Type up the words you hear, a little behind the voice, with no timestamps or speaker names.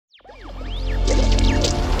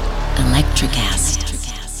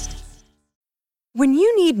Electricast. When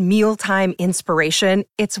you need mealtime inspiration,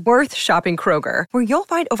 it's worth shopping Kroger, where you'll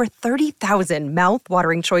find over 30,000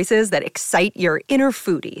 mouth-watering choices that excite your inner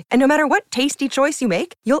foodie. And no matter what tasty choice you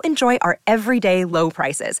make, you'll enjoy our everyday low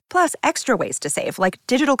prices, plus extra ways to save, like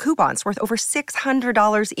digital coupons worth over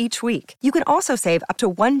 $600 each week. You can also save up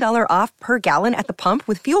to $1 off per gallon at the pump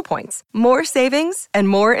with fuel points. More savings and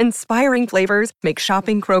more inspiring flavors make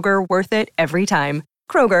shopping Kroger worth it every time.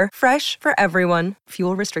 Kroger, fresh for everyone.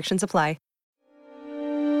 Fuel restrictions apply.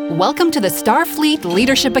 Welcome to the Starfleet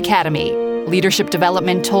Leadership Academy. Leadership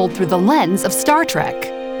development told through the lens of Star Trek.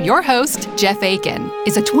 Your host, Jeff Aiken,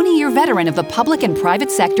 is a 20-year veteran of the public and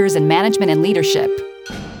private sectors in management and leadership.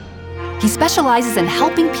 He specializes in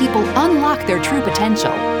helping people unlock their true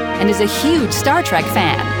potential and is a huge Star Trek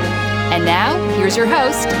fan. And now, here's your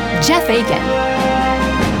host, Jeff Aiken.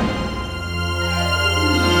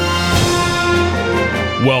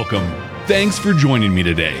 Welcome. Thanks for joining me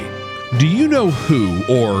today. Do you know who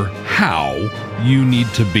or how you need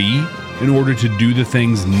to be in order to do the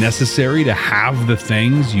things necessary to have the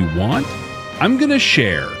things you want? I'm going to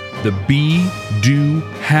share the be, do,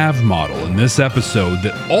 have model in this episode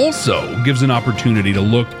that also gives an opportunity to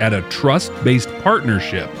look at a trust-based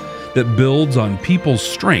partnership that builds on people's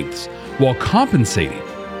strengths while compensating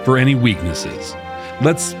for any weaknesses.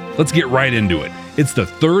 Let's get right into it. It's the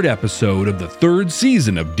third episode of the third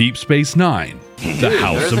season of Deep Space Nine, the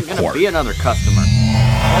House of Quark. Be another customer.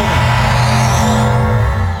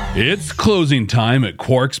 It's closing time at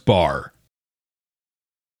Quark's bar.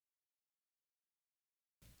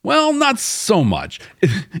 Well, not so much.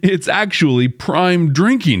 It's actually prime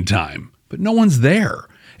drinking time, but no one's there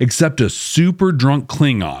except a super drunk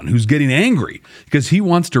Klingon who's getting angry because he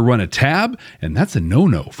wants to run a tab, and that's a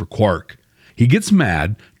no-no for Quark. He gets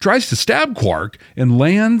mad, tries to stab Quark, and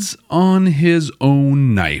lands on his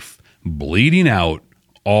own knife, bleeding out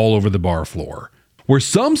all over the bar floor. Where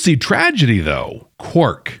some see tragedy, though,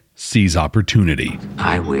 Quark sees opportunity.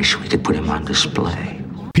 I wish we could put him on display.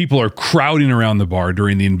 People are crowding around the bar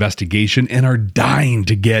during the investigation and are dying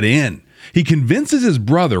to get in. He convinces his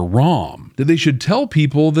brother, Rom, that they should tell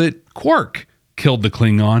people that Quark killed the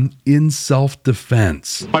Klingon in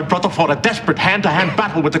self-defense. My brother fought a desperate hand-to-hand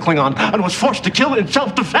battle with the Klingon and was forced to kill in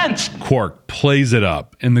self-defense. Quark plays it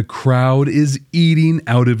up, and the crowd is eating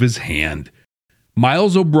out of his hand.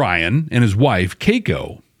 Miles O'Brien and his wife,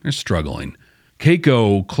 Keiko, are struggling.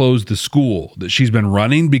 Keiko closed the school that she's been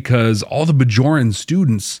running because all the Bajoran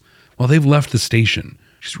students, well, they've left the station.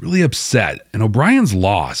 She's really upset, and O'Brien's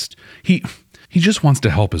lost. He just wants to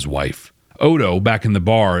help his wife. Odo, back in the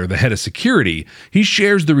bar, the head of security, he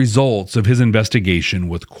shares the results of his investigation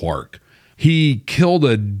with Quark. He killed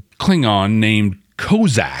a Klingon named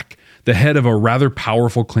Kozak, the head of a rather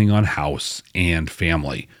powerful Klingon house and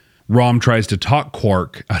family. Rom tries to talk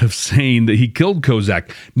Quark out of saying that he killed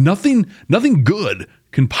Kozak. Nothing good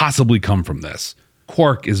can possibly come from this.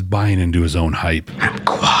 Quark is buying into his own hype. I'm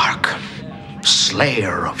Quark,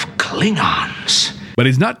 slayer of Klingons. But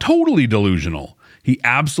he's not totally delusional. He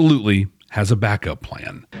absolutely has a backup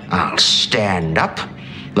plan. I'll stand up,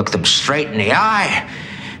 look them straight in the eye,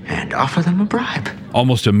 and offer them a bribe.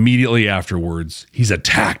 Almost immediately afterwards, he's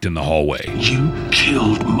attacked in the hallway. You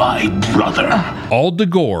killed my brother. All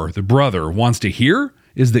Dagor, the brother, wants to hear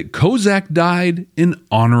is that Kozak died an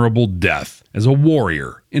honorable death as a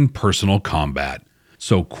warrior in personal combat.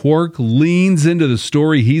 So Quark leans into the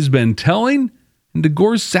story he's been telling, and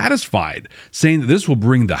Dagor's satisfied, saying that this will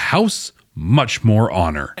bring the house much more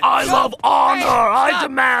honor. I love honor. I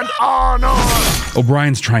demand honor.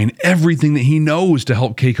 O'Brien's trying everything that he knows to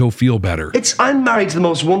help Keiko feel better. I'm married to the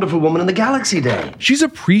most wonderful woman in the galaxy, Dave. She's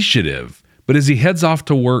appreciative, but as he heads off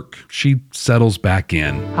to work, she settles back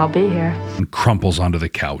in. I'll be here. And crumples onto the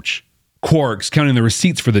couch. Quark's counting the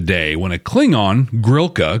receipts for the day when a Klingon,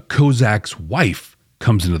 Grilka, Kozak's wife,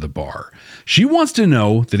 comes into the bar. She wants to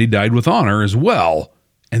know that he died with honor as well,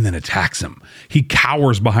 and then attacks him. He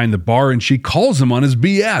cowers behind the bar and she calls him on his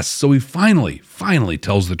BS, so he finally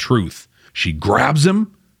tells the truth. She grabs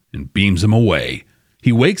him and beams him away.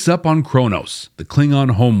 He wakes up on Kronos, the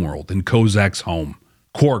Klingon homeworld in Kozak's home.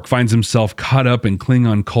 Quark finds himself caught up in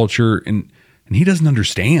Klingon culture and he doesn't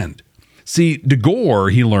understand. See,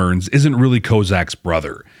 Dagor, he learns, isn't really Kozak's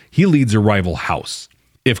brother. He leads a rival house.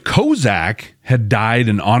 If Kozak had died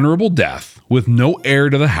an honorable death with no heir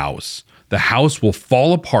to the house will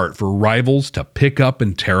fall apart for rivals to pick up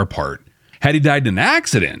and tear apart. Had he died in an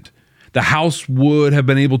accident, The House would have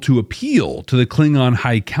been able to appeal to the Klingon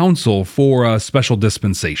High Council for a special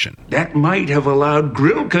dispensation. That might have allowed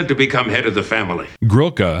Grilka to become head of the family.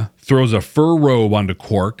 Grilka throws a fur robe onto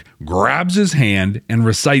Quark, grabs his hand, and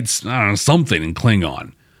recites something in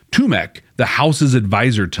Klingon. Tumek, the House's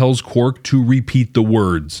advisor, tells Quark to repeat the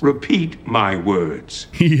words. Repeat my words.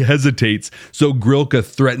 He hesitates, so Grilka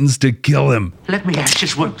threatens to kill him. Let me ask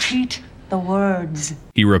just one. Repeat the words.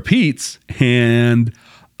 He repeats, and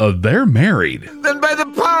they're married. Then by the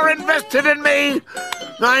power invested in me,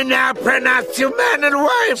 I now pronounce you man and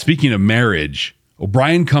wife. Speaking of marriage,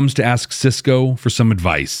 O'Brien comes to ask Sisko for some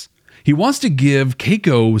advice. He wants to give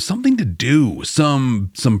Keiko something to do,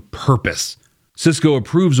 some purpose. Sisko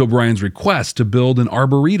approves O'Brien's request to build an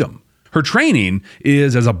arboretum. Her training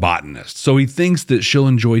is as a botanist, so he thinks that she'll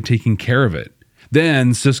enjoy taking care of it.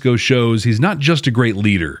 Then Sisko shows he's not just a great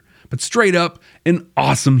leader, but straight up an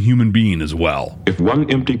awesome human being as well. If one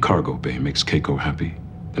empty cargo bay makes Keiko happy,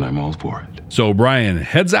 then I'm all for it. So O'Brien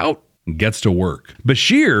heads out and gets to work.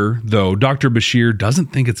 Bashir, though, Dr. Bashir doesn't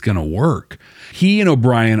think it's going to work. He and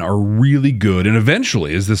O'Brien are really good, and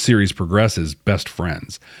eventually, as the series progresses, best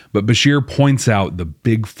friends. But Bashir points out the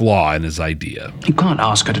big flaw in his idea. You can't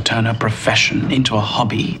ask her to turn her profession into a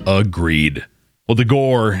hobby. Agreed. Well,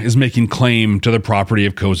 Dagor is making claim to the property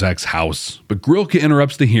of Kozak's house, but Grilka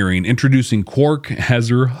interrupts the hearing, introducing Quark as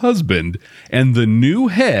her husband and the new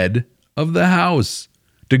head of the house.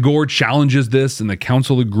 Dagor challenges this, and the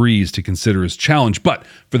council agrees to consider his challenge, but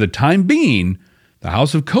for the time being, the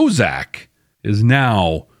House of Kozak is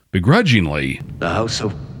now, begrudgingly, The House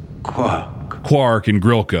of Quark. Quark and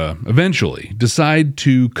Grilka eventually decide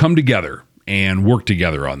to come together and work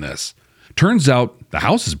together on this. Turns out the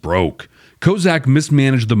house is broke. Kozak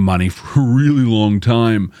mismanaged the money for a really long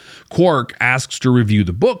time. Quark asks to review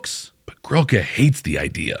the books, but Grilka hates the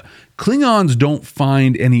idea. Klingons don't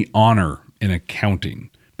find any honor in accounting,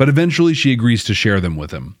 but eventually she agrees to share them with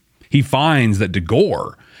him. He finds that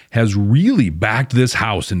Dagor has really backed this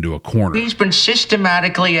house into a corner. He's been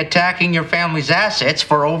systematically attacking your family's assets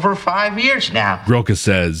for over 5 years now. Grilka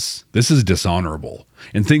says this is dishonorable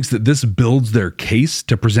and thinks that this builds their case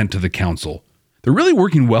to present to the council. They're really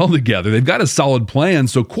working well together. They've got a solid plan,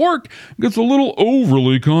 so Quark gets a little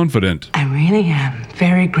overly confident. I really am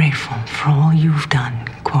very grateful for all you've done,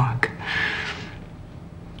 Quark.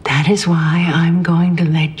 That is why I'm going to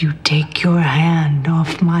let you take your hand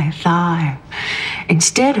off my thigh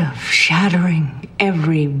instead of shattering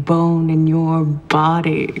every bone in your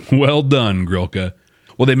body. Well done, Grilka.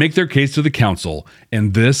 Well, they make their case to the council,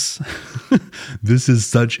 and this is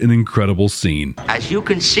such an incredible scene. As you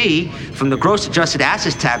can see from the gross adjusted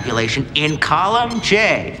assets tabulation in column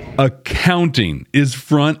J. Accounting is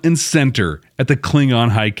front and center at the Klingon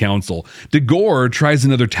High Council. Dagor tries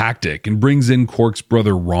another tactic and brings in Quark's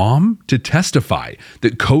brother Rom to testify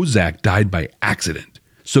that Kozak died by accident.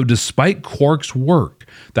 So despite Quark's work,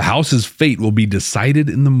 the House's fate will be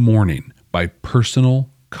decided in the morning by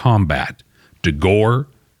personal combat. Dagor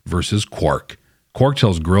versus Quark. Quark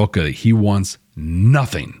tells Grilka that he wants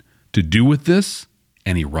nothing to do with this,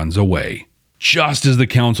 and he runs away. Just as the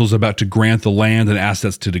council's about to grant the land and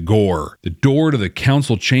assets to Dagor, the door to the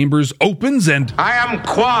council chambers opens and... I am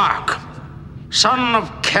Quark, son of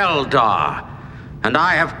Keldar, and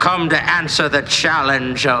I have come to answer the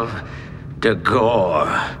challenge of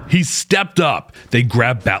Dagor. He stepped up. They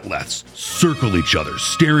grab batleths, circle each other,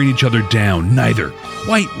 staring each other down, neither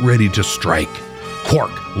quite ready to strike.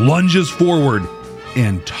 Quark lunges forward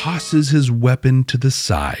and tosses his weapon to the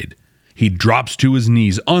side. He drops to his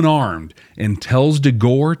knees unarmed and tells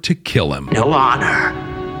Dagor to kill him. No honor,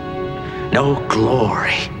 no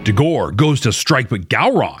glory. Dagor goes to strike, but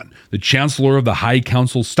Gowron, the Chancellor of the High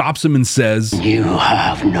Council, stops him and says, You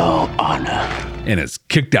have no honor. And is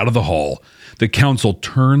kicked out of the hall. The council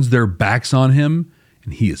turns their backs on him,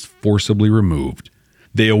 and he is forcibly removed.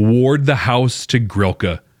 They award the house to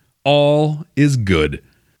Grilka. All is good.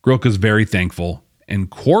 Grilka's very thankful. And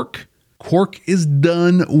Quark is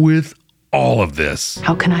done with all of this.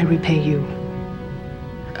 How can I repay you?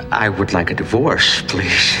 I would like a divorce,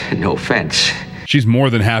 please. No offense. She's more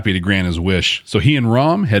than happy to grant his wish, so he and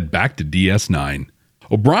Rom head back to DS9.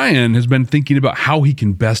 O'Brien has been thinking about how he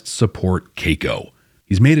can best support Keiko.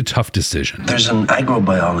 He's made a tough decision. There's an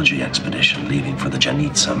agrobiology expedition leaving for the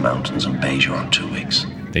Janitsa Mountains of Bajor in 2 weeks.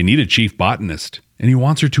 They need a chief botanist, and he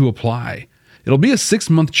wants her to apply. It'll be a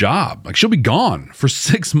 6-month job. She'll be gone for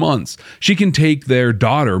 6 months. She can take their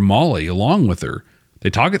daughter, Molly, along with her. They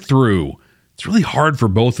talk it through. It's really hard for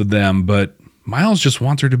both of them, but Miles just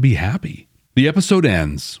wants her to be happy. The episode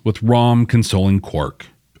ends with Rom consoling Quark.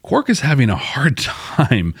 Quark is having a hard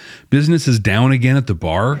time. Business is down again at the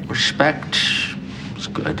bar. Respect is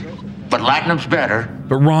good, but Latinum's better.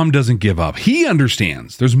 But Rom doesn't give up. He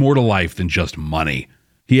understands there's more to life than just money.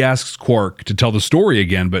 He asks Quark to tell the story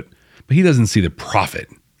again, but he doesn't see the profit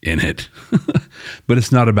in it. But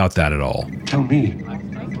it's not about that at all. Tell me.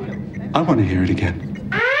 I want to hear it again.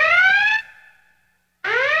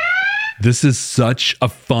 This is such a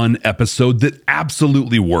fun episode that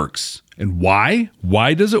absolutely works. And why?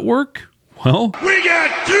 Why does it work? Well, We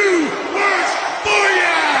got 2 words for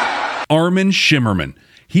ya! Armin Shimmerman.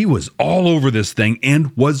 He was all over this thing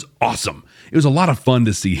and was awesome. It was a lot of fun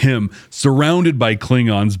to see him surrounded by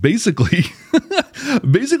Klingons, basically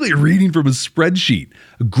reading from a spreadsheet.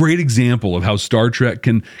 A great example of how Star Trek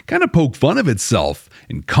can kind of poke fun of itself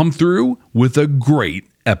and come through with a great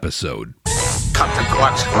episode. Come to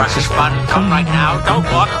Quark's is fun. Come right now. Don't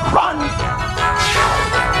walk. Run!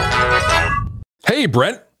 Hey,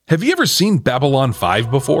 Brent, have you ever seen Babylon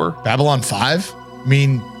 5 before? Babylon 5? You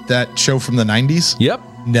mean that show from the 90s? Yep.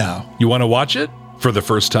 No. You want to watch it for the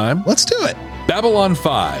first time? Let's do it. Babylon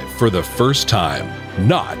 5 for the first time.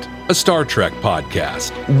 Not a Star Trek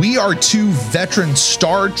podcast. We are 2 veteran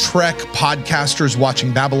Star Trek podcasters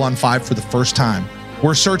watching Babylon 5 for the first time.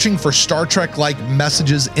 We're searching for Star Trek-like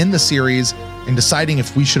messages in the series and deciding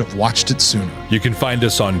if we should have watched it sooner. You can find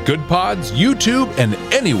us on Good Pods, YouTube, and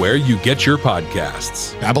anywhere you get your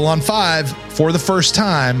podcasts. Babylon 5 for the first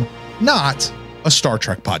time, not a Star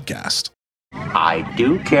Trek podcast. I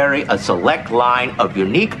do carry a select line of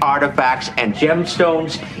unique artifacts and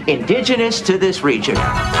gemstones indigenous to this region.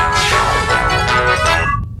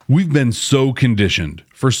 We've been so conditioned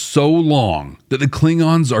for so long that the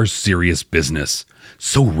Klingons are serious business.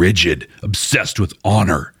 So rigid, obsessed with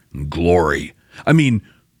honor and glory. I mean,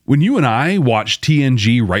 when you and I watched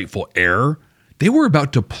TNG Rightful Heir, they were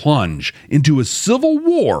about to plunge into a civil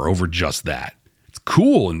war over just that. It's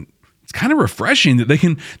cool and it's kind of refreshing that they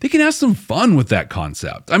can have some fun with that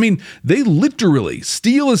concept. I mean, they literally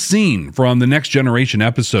steal a scene from the Next Generation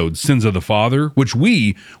episode Sins of the Father, which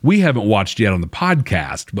we haven't watched yet on the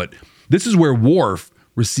podcast, but this is where Worf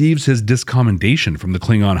receives his discommendation from the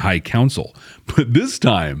Klingon High Council. But this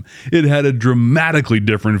time, it had a dramatically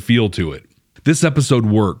different feel to it. This episode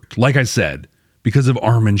worked, like I said, because of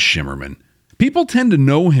Armin Shimmerman. People tend to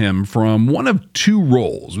know him from one of 2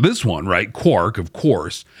 roles. This one, right? Quark, of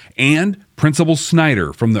course, and Principal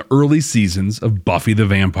Snyder from the early seasons of Buffy the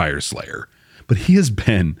Vampire Slayer. But he has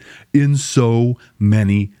been in so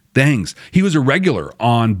many things. He was a regular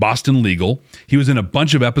on Boston Legal. He was in a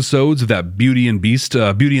bunch of episodes of that Beauty and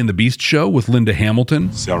the Beast show with Linda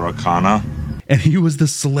Hamilton. Sarah Connor. And he was the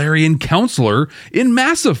Solarian counselor in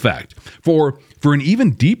Mass Effect. For an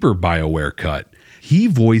even deeper BioWare cut, he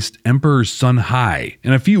voiced Emperor Sun Hai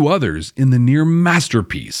and a few others in the near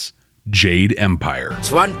masterpiece, Jade Empire.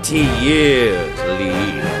 20 years,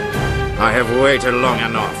 Lee. I have waited long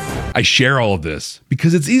enough. I share all of this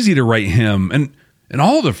because it's easy to write him and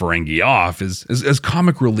all the Ferengi off as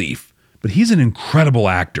comic relief. But he's an incredible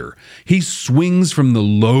actor. He swings from the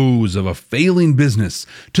lows of a failing business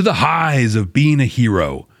to the highs of being a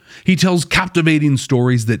hero. He tells captivating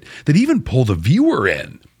stories that even pull the viewer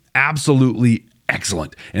in. Absolutely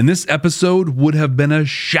excellent. And this episode would have been a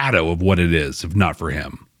shadow of what it is if not for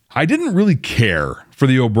him. I didn't really care for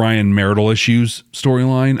the O'Brien marital issues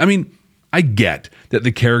storyline. I mean, I get that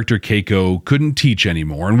the character Keiko couldn't teach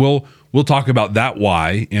anymore, and we'll talk about that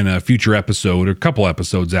why in a future episode, or a couple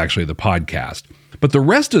episodes actually, of the podcast. But the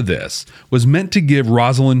rest of this was meant to give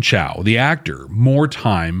Rosalind Chow, the actor, more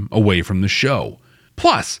time away from the show.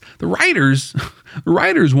 Plus, the writers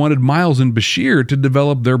wanted Miles and Bashir to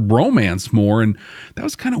develop their bromance more, and that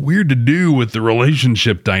was kind of weird to do with the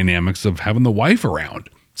relationship dynamics of having the wife around.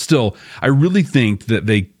 Still, I really think that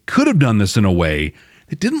they could have done this in a way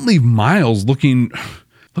that didn't leave Miles looking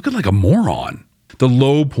like a moron. The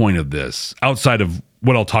low point of this, outside of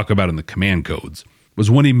what I'll talk about in the command codes, was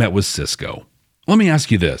when he met with Sisko. Let me ask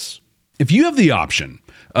you this. If you have the option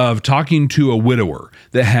of talking to a widower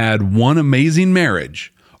that had one amazing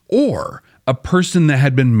marriage, or a person that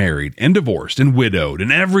had been married and divorced and widowed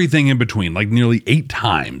and everything in between, like nearly 8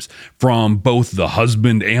 times from both the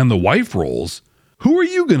husband and the wife roles, who are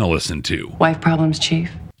you going to listen to? Wife problems,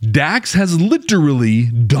 Chief. Dax has literally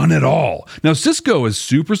done it all. Now, Sisko is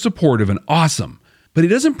super supportive and awesome, but he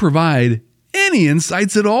doesn't provide any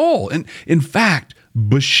insights at all. And in fact,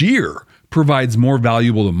 Bashir provides more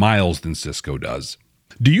valuable to Miles than Sisko does.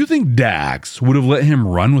 Do you think Dax would have let him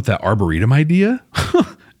run with that Arboretum idea?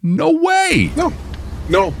 No way. No.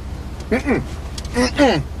 No. Mm-mm.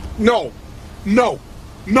 Mm-mm. No. No.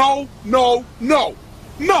 No. No. No.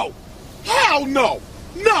 No. Hell no.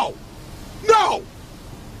 No! No!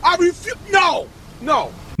 I refuse. No!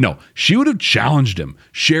 No! No, she would have challenged him,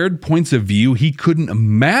 shared points of view he couldn't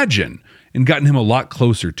imagine, and gotten him a lot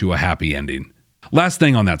closer to a happy ending. Last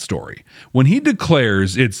thing on that story. When he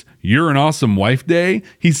declares it's "You're an Awesome Wife Day,"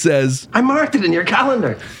 he says, I marked it in your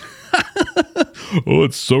calendar. "Oh,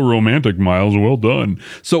 it's so romantic, Miles. Well done."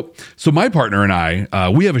 So my partner and I,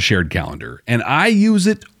 we have a shared calendar, and I use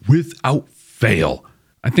it without fail.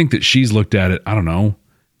 I think that she's looked at it, I don't know,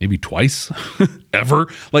 maybe twice, ever.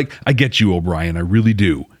 Like, I get you, O'Brien, I really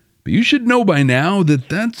do. But you should know by now that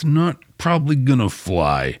that's not probably gonna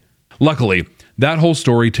fly. Luckily, that whole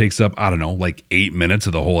story takes up, I don't know, like 8 minutes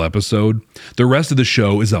of the whole episode. The rest of the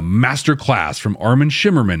show is a masterclass from Armin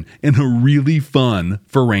Shimmerman in a really fun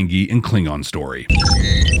Ferengi and Klingon story.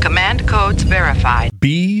 Command codes verified.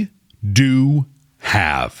 Be, do,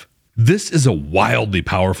 have. This is a wildly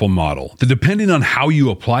powerful model that, depending on how you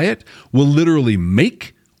apply it, will literally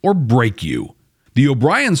make or break you. The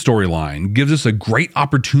O'Brien storyline gives us a great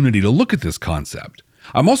opportunity to look at this concept.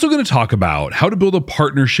 I'm also going to talk about how to build a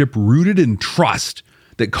partnership rooted in trust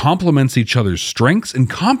that complements each other's strengths and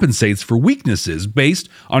compensates for weaknesses based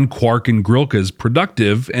on Quark and Grilka's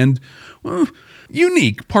productive and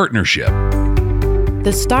unique partnership.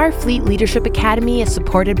 The Starfleet Leadership Academy is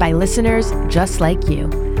supported by listeners just like you.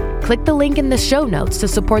 Click the link in the show notes to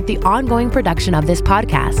support the ongoing production of this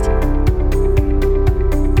podcast.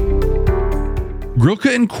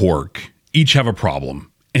 Grilka and Quark each have a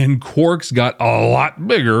problem, and Quark's got a lot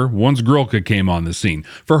bigger once Grilka came on the scene.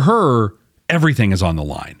 For her, everything is on the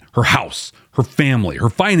line. Her house, her family, her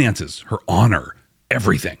finances, her honor,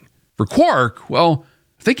 everything. For Quark, well,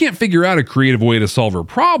 if they can't figure out a creative way to solve her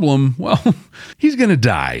problem, well, he's gonna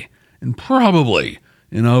die, and probably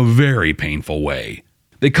in a very painful way.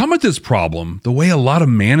 They come at this problem the way a lot of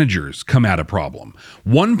managers come at a problem.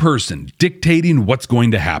 One person dictating what's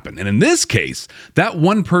going to happen. And in this case, that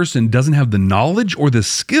one person doesn't have the knowledge or the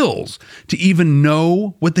skills to even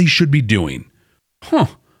know what they should be doing.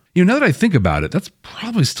 Now that I think about it, that's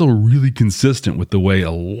probably still really consistent with the way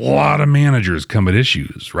a lot of managers come at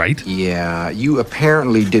issues, right? Yeah, you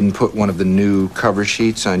apparently didn't put one of the new cover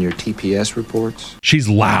sheets on your TPS reports. She's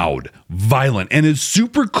loud, violent, and is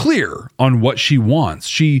super clear on what she wants.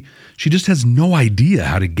 She just has no idea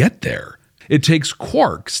how to get there. It takes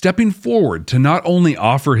Quark stepping forward to not only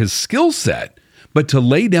offer his skill set, but to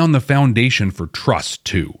lay down the foundation for trust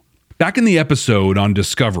too. Back in the episode on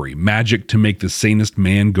Discovery, Magic to Make the Sanest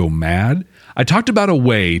Man Go Mad, I talked about a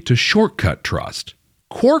way to shortcut trust.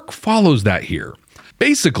 Quark follows that here.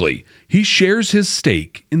 Basically, he shares his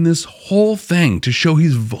stake in this whole thing to show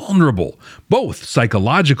he's vulnerable, both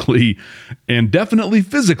psychologically and definitely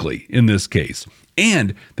physically in this case,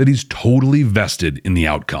 and that he's totally vested in the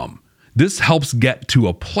outcome. This helps get to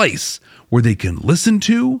a place where they can listen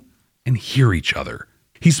to and hear each other.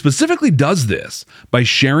 He specifically does this by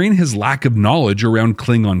sharing his lack of knowledge around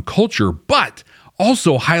Klingon culture, but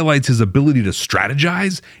also highlights his ability to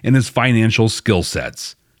strategize and his financial skill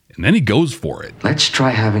sets. And then he goes for it. Let's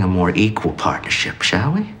try having a more equal partnership,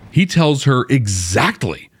 shall we? He tells her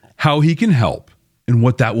exactly how he can help and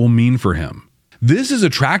what that will mean for him. This is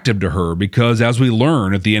attractive to her because, as we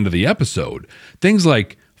learn at the end of the episode, things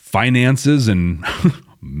like finances and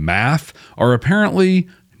math are apparently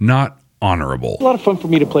not honorable. A lot of fun for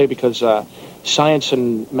me to play because science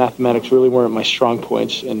and mathematics really weren't my strong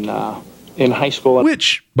points in high school.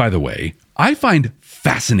 Which, by the way, I find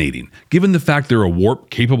fascinating, given the fact they're a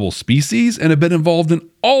warp-capable species and have been involved in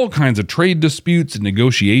all kinds of trade disputes and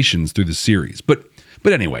negotiations through the series. But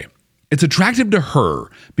anyway, it's attractive to her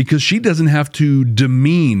because she doesn't have to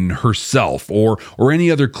demean herself or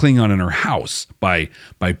any other Klingon in her house by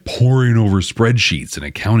poring over spreadsheets and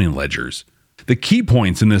accounting ledgers. The key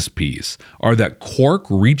points in this piece are that Quark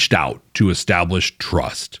reached out to establish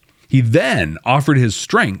trust. He then offered his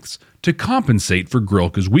strengths to compensate for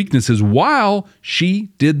Grilka's weaknesses while she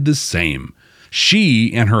did the same.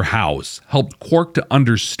 She and her house helped Quark to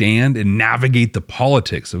understand and navigate the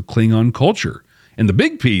politics of Klingon culture. And the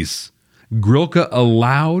big piece, Grilka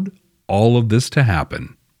allowed all of this to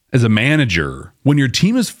happen. As a manager, when your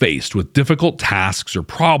team is faced with difficult tasks or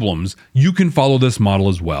problems, you can follow this model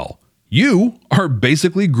as well. You are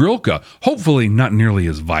basically Grilka, hopefully not nearly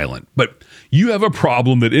as violent, but you have a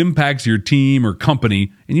problem that impacts your team or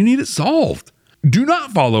company and you need it solved. Do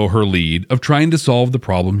not follow her lead of trying to solve the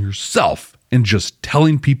problem yourself and just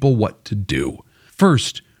telling people what to do.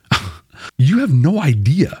 First, you have no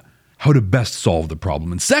idea how to best solve the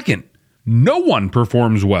problem. And second, no one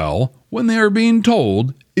performs well when they are being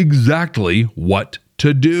told exactly what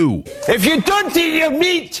to do. If you don't eat your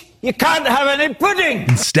meat, you can't have any pudding.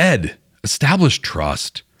 Instead, Establish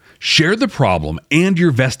trust. Share the problem and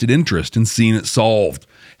your vested interest in seeing it solved.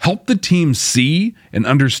 Help the team see and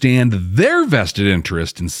understand their vested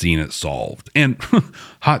interest in seeing it solved. And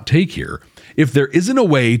hot take here, if there isn't a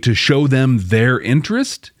way to show them their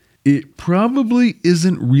interest, it probably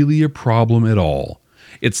isn't really a problem at all.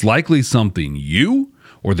 It's likely something you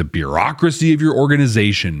or the bureaucracy of your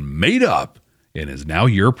organization made up and is now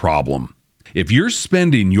your problem. If you're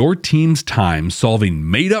spending your team's time solving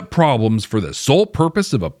made-up problems for the sole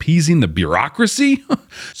purpose of appeasing the bureaucracy,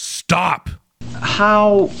 stop.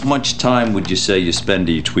 How much time would you say you spend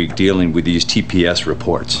each week dealing with these TPS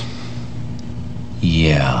reports?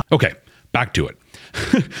 Yeah. Okay, back to it.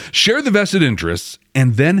 Share the vested interests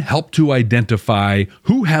and then help to identify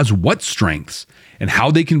who has what strengths and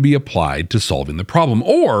how they can be applied to solving the problem.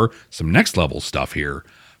 Or, some next level stuff here,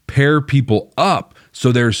 pair people up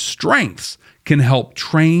so their strengths can help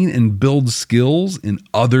train and build skills in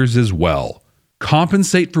others as well.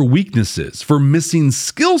 Compensate for weaknesses, for missing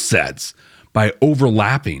skill sets by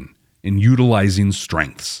overlapping and utilizing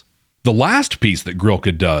strengths. The last piece that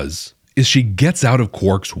Grilka does is she gets out of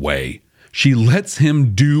Quark's way. She lets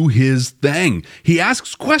him do his thing. He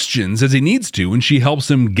asks questions as he needs to, and she helps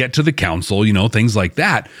him get to the council, things like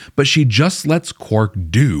that. But she just lets Quark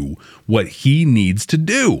do what he needs to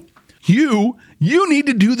do. You need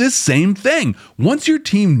to do this same thing. Once your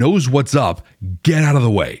team knows what's up, get out of the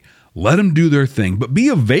way. Let them do their thing, but be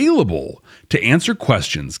available to answer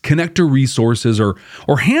questions, connect to resources, or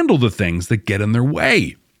handle the things that get in their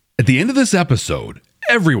way. At the end of this episode,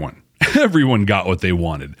 everyone got what they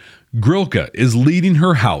wanted. Grilka is leading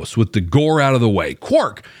her house with the gore out of the way.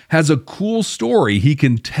 Quark has a cool story he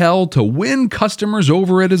can tell to win customers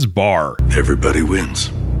over at his bar. Everybody wins.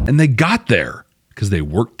 And they got there because they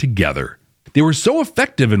worked together. They were so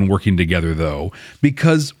effective in working together, though,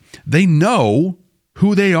 because they know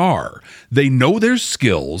who they are. They know their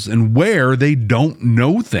skills and where they don't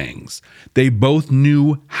know things. They both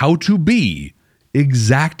knew how to be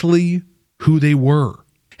exactly who they were.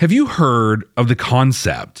 Have you heard of the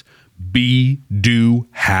concept be, do,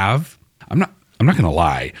 have? I'm not going to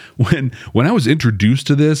lie. When I was introduced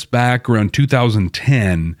to this back around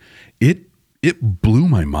 2010, it blew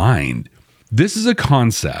my mind. This is a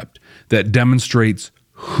concept that demonstrates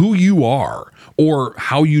who you are or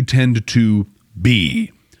how you tend to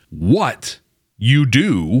be, what you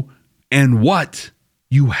do, and what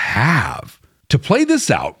you have. To play this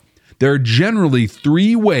out, there are generally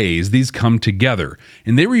 3 ways these come together,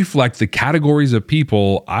 and they reflect the categories of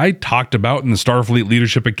people I talked about in the Starfleet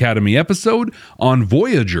Leadership Academy episode on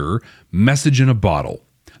Voyager, Message in a Bottle.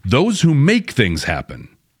 Those who make things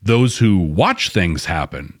happen, those who watch things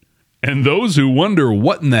happen, and those who wonder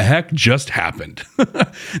what in the heck just happened.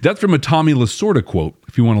 That's from a Tommy Lasorda quote,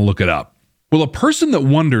 if you want to look it up. Well, a person that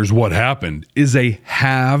wonders what happened is a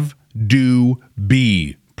have, do,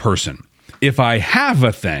 be person. If I have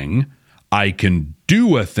a thing, I can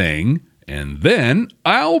do a thing, and then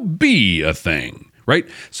I'll be a thing, right?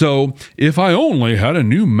 So if I only had a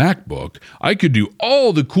new MacBook, I could do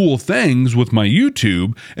all the cool things with my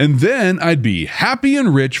YouTube, and then I'd be happy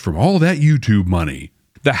and rich from all that YouTube money.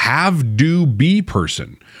 The have, do, be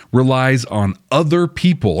person relies on other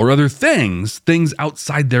people or other things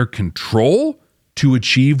outside their control to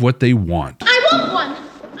achieve what they want. I want one!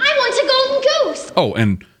 I want a golden goose! Oh,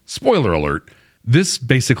 and spoiler alert, this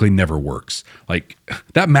basically never works. Like,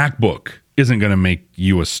 that MacBook isn't going to make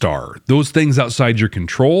you a star. Those things outside your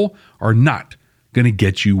control are not going to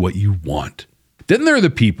get you what you want. Then there are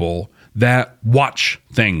the people that watch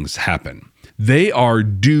things happen. They are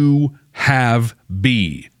do, have,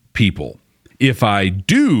 be people. If I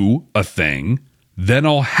do a thing, then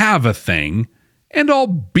I'll have a thing, and I'll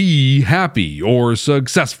be happy or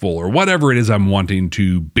successful or whatever it is I'm wanting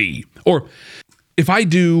to be. Or if I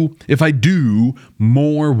do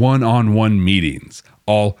more one-on-one meetings,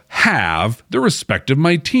 I'll have the respect of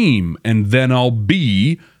my team, and then I'll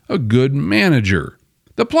be a good manager.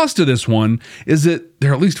 The plus to this one is that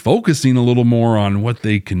they're at least focusing a little more on what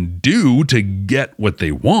they can do to get what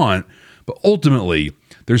they want, but ultimately,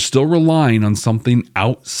 they're still relying on something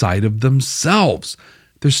outside of themselves.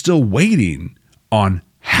 They're still waiting on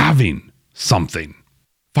having something.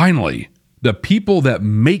 Finally, the people that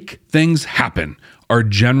make things happen are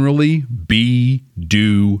generally be,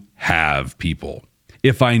 do, have people.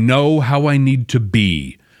 If I know how I need to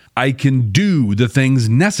be, I can do the things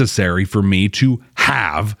necessary for me to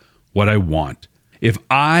have what I want. If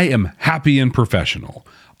I am happy and professional,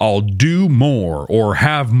 I'll do more or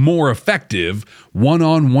have more effective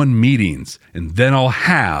one-on-one meetings, and then I'll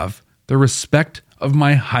have the respect of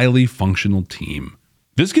my highly functional team.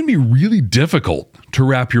 This can be really difficult to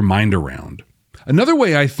wrap your mind around. Another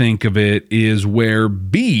way I think of it is where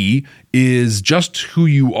be is just who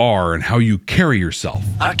you are and how you carry yourself.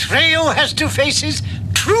 Atreyu has two faces,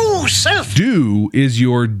 true self. Do is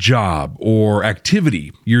your job or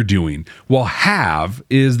activity you're doing, while have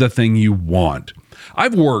is the thing you want.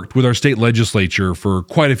 I've worked with our state legislature for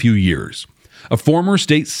quite a few years. A former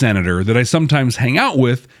state senator that I sometimes hang out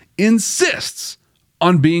with insists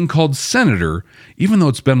on being called senator, even though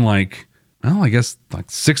it's been like 6,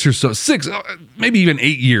 maybe even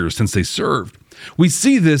 8 years since they served. We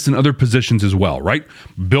see this in other positions as well, right?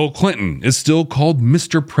 Bill Clinton is still called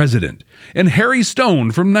Mr. President, and Harry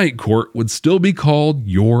Stone from Night Court would still be called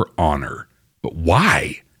Your Honor. But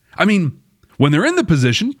why? I mean, when they're in the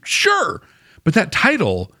position, sure, but that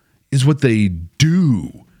title is what they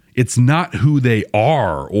do. It's not who they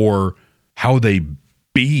are or how they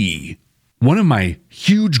be. One of my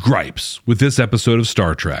huge gripes with this episode of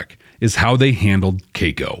Star Trek is how they handled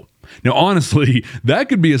Keiko. Now, honestly, that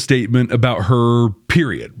could be a statement about her,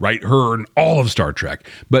 period, right? Her and all of Star Trek.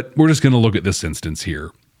 But we're just going to look at this instance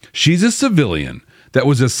here. She's a civilian that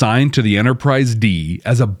was assigned to the Enterprise D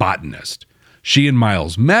as a botanist. She and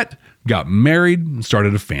Miles met, got married, and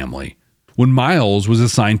started a family. When Miles was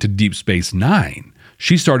assigned to Deep Space Nine,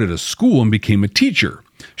 she started a school and became a teacher.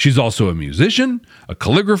 She's also a musician, a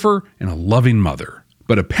calligrapher, and a loving mother.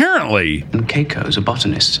 But apparently... And Keiko's a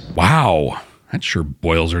botanist. Wow, that sure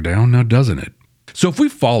boils her down now, doesn't it? So if we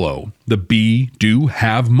follow the be, do,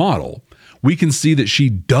 have model, we can see that she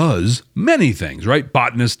does many things, right?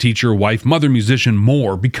 Botanist, teacher, wife, mother, musician,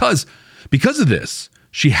 more. Because of this,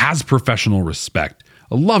 she has professional respect,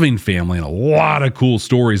 a loving family, and a lot of cool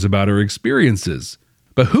stories about her experiences.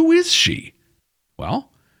 But who is she?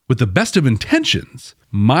 Well, with the best of intentions,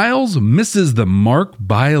 Miles misses the mark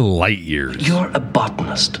by light years. You're a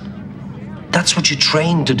botanist. That's what you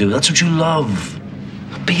trained to do. That's what you love.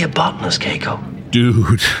 Be a botanist, Keiko.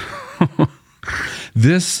 Dude,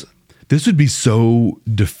 this would be so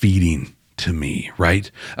defeating to me,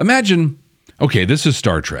 right? Imagine, okay, this is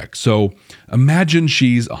Star Trek. So imagine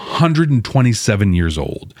she's 127 years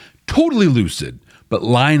old, totally lucid, but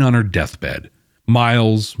lying on her deathbed.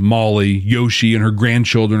 Miles, Molly, Yoshi, and her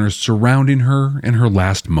grandchildren are surrounding her in her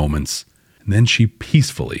last moments. And then she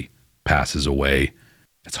peacefully passes away.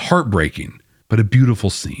 It's heartbreaking, but a beautiful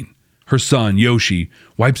scene. Her son, Yoshi,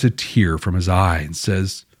 wipes a tear from his eye and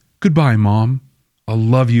says, "Goodbye, Mom. I'll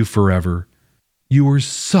love you forever. You were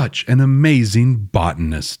such an amazing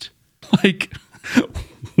botanist." Like,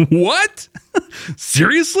 what?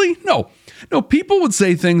 Seriously? No, people would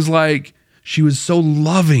say things like, "She was so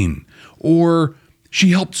loving," or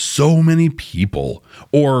 "She helped so many people,"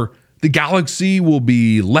 or "The galaxy will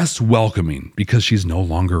be less welcoming because she's no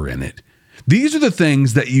longer in it." These are the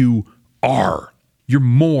things that you are. You're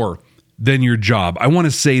more than your job. I want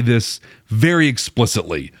to say this very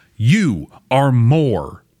explicitly. You are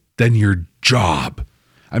more than your job.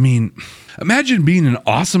 I mean, imagine being an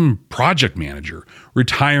awesome project manager,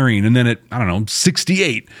 retiring, and then at,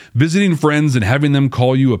 68, visiting friends and having them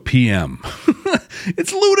call you a PM.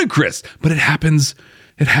 It's ludicrous, but it happens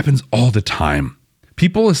all the time.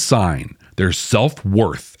 People assign their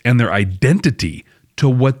self-worth and their identity to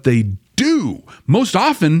what they do, most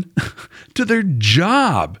often to their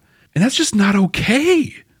job. And that's just not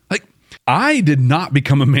okay. Like, I did not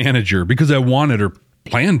become a manager because I wanted or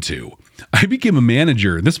planned to. I became a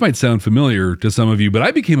manager. This might sound familiar to some of you, but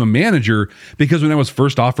I became a manager because when I was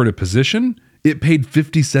first offered a position, it paid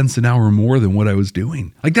 50 cents an hour more than what I was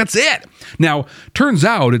doing. Like, that's it. Now, turns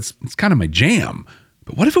out it's kind of my jam.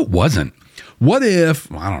 But what if it wasn't? What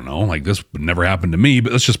if, I don't know, like this would never happen to me,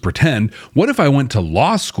 but let's just pretend. What if I went to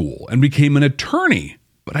law school and became an attorney,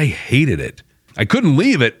 but I hated it? I couldn't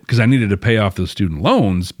leave it because I needed to pay off those student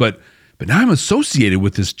loans, but now I'm associated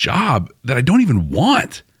with this job that I don't even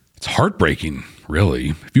want. It's heartbreaking, really.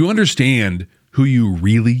 If you understand who you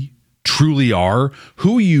really, truly are,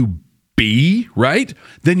 who you be, right?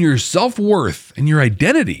 Then your self-worth and your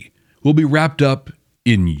identity will be wrapped up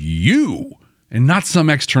in you and not some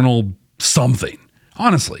external something.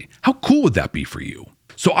 Honestly, how cool would that be for you?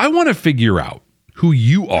 So I want to figure out who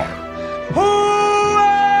you are.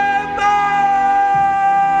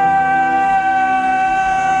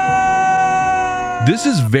 This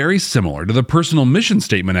is very similar to the personal mission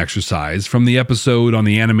statement exercise from the episode on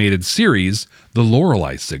the animated series, The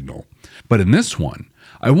Lorelei Signal. But in this one,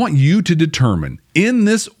 I want you to determine, in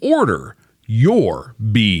this order, your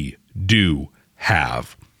be, do,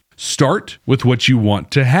 have. Start with what you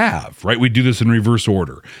want to have, right? We do this in reverse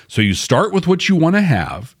order. So you start with what you want to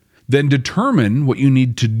have, then determine what you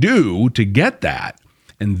need to do to get that,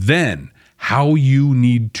 and then how you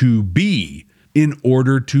need to be in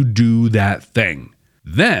order to do that thing.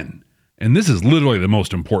 Then, and this is literally the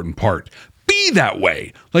most important part, be that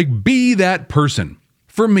way. Like, be that person.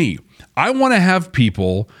 For me, I want to have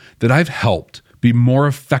people that I've helped be more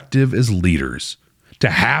effective as leaders. To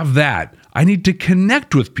have that, I need to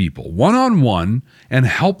connect with people one-on-one and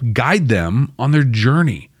help guide them on their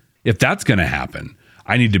journey. If that's going to happen,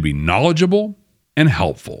 I need to be knowledgeable and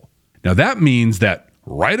helpful. Now that means that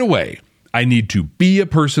right away, I need to be a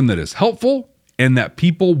person that is helpful and that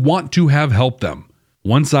people want to have helped them.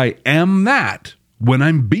 Once I am that, when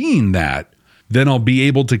I'm being that, then I'll be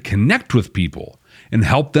able to connect with people and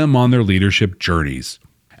help them on their leadership journeys.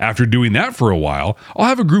 After doing that for a while, I'll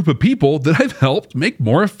have a group of people that I've helped make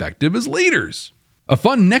more effective as leaders. A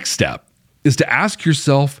fun next step is to ask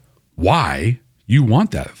yourself why you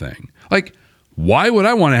want that thing. Like, why would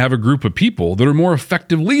I want to have a group of people that are more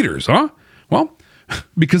effective leaders, huh? Well,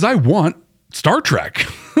 because I want Star Trek.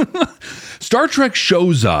 Star Trek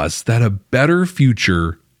shows us that a better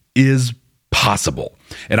future is possible.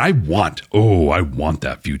 And I want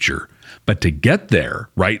that future. But to get there,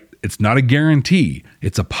 right? It's not a guarantee.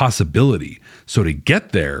 It's a possibility. So to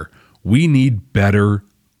get there, we need better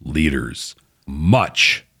leaders.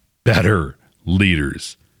 Much better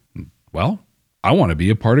leaders. Well, I want to be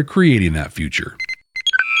a part of creating that future.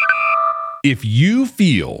 If you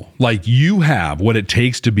feel like you have what it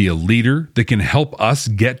takes to be a leader that can help us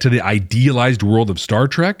get to the idealized world of Star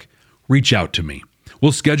Trek, reach out to me.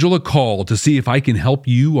 We'll schedule a call to see if I can help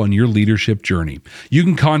you on your leadership journey. You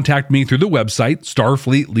can contact me through the website,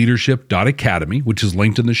 starfleetleadership.academy, which is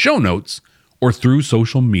linked in the show notes, or through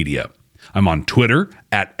social media. I'm on Twitter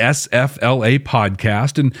at SFLA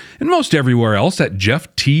Podcast and most everywhere else at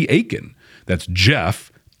Jeff T. Aiken. That's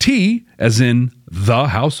Jeff T as in the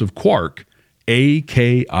House of Quark,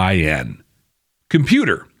 AKIN.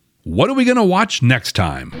 Computer, what are we going to watch next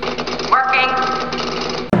time?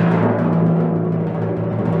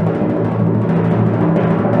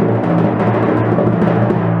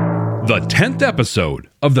 The 10th episode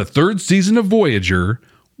of the 3rd season of Voyager,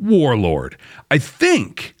 Warlord. I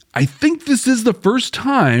think this is the first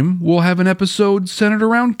time we'll have an episode centered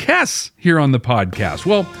around Kes here on the podcast.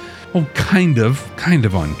 Well, kind of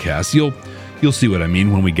on Kes. You'll see what I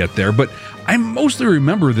mean when we get there, but I mostly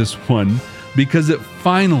remember this one because it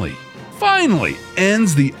finally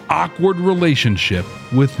ends the awkward relationship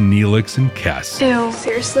with Neelix and Kes. Ew,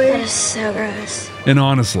 seriously? That is so gross. And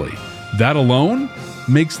honestly, that alone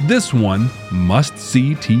makes this one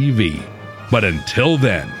must-see TV. But until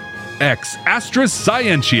then, ex Astra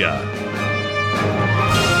Scientia.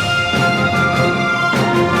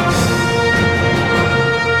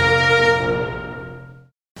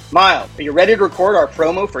 Miles, are you ready to record our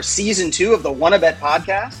promo for Season 2 of the Wanna-Bet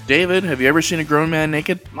podcast? David, have you ever seen a grown man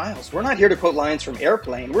naked? Miles, we're not here to quote lines from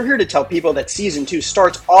Airplane. We're here to tell people that Season 2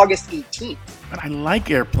 starts August 18th. But I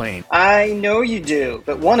like Airplane. I know you do,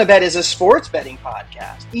 but Wanna-Bet is a sports betting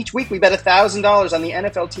podcast. Each week we bet $1,000 on the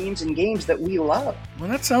NFL teams and games that we love. Well,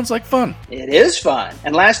 that sounds like fun. It is fun.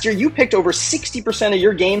 And last year you picked over 60% of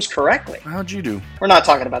your games correctly. How'd you do? We're not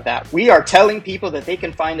talking about that. We are telling people that they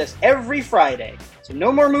can find us every Friday. So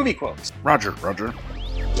no more movie quotes. Roger.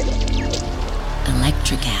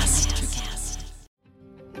 Electricast.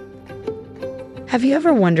 Have you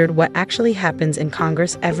ever wondered what actually happens in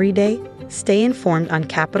Congress every day? Stay informed on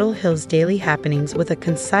Capitol Hill's daily happenings with a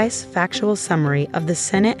concise, factual summary of the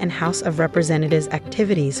Senate and House of Representatives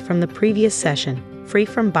activities from the previous session, free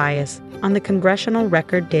from bias, on the Congressional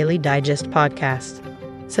Record Daily Digest podcast.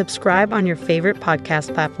 Subscribe on your favorite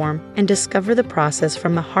podcast platform and discover the process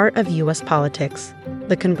from the heart of U.S. politics.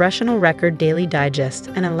 The Congressional Record Daily Digest,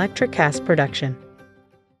 an Electricast production.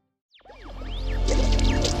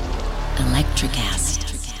 Electricast.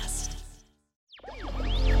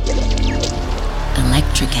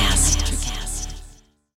 Electricast.